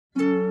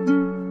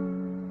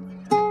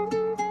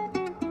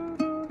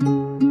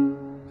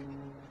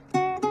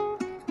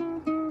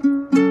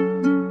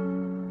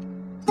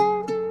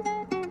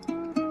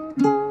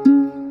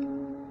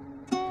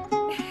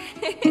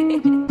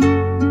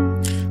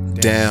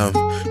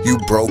Damn, you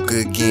broke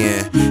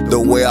again. The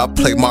way I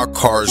play my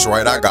cards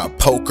right, I got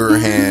poker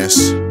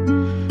hands.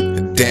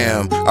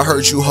 Damn, I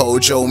heard you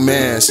hold your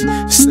mans,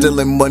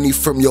 stealing money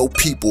from your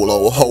people,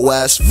 old hoe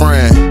ass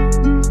friend.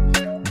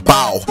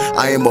 Bow,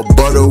 I am a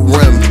butter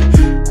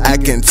rim,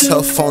 acting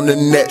tough on the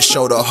net,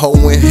 show the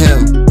hoe in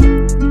him.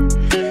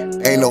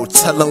 Ain't no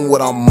telling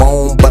what I'm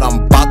on, but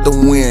I'm about to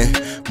win.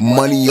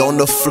 Money on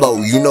the flow,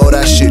 you know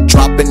that shit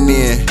dropping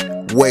in.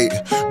 Wait,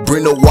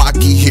 bring the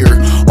walkie here.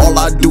 All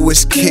I do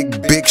is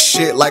kick big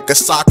shit like a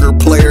soccer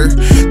player.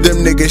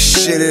 Them niggas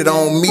shitted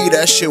on me,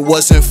 that shit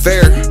wasn't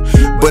fair.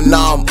 But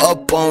now I'm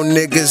up on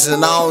niggas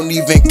and I don't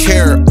even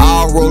care.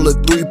 I'll roll a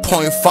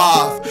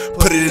 3.5,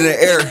 put it in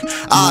the air.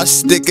 I'll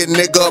stick a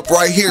nigga up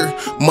right here,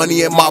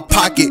 money in my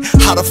pocket.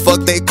 How the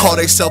fuck they call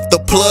theyself the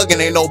plug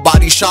and ain't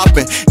nobody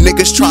shopping?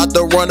 Niggas tried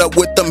to run up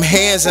with them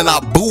hands and I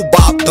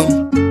boo-bopped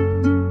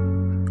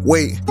them.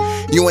 Wait,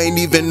 you ain't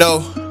even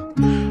know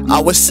I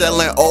was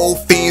selling old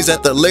fiends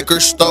at the liquor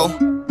store.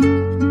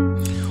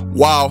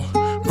 Wow,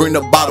 bring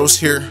the bottles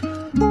here.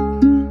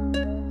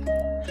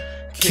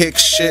 Kick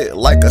shit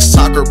like a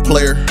soccer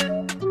player.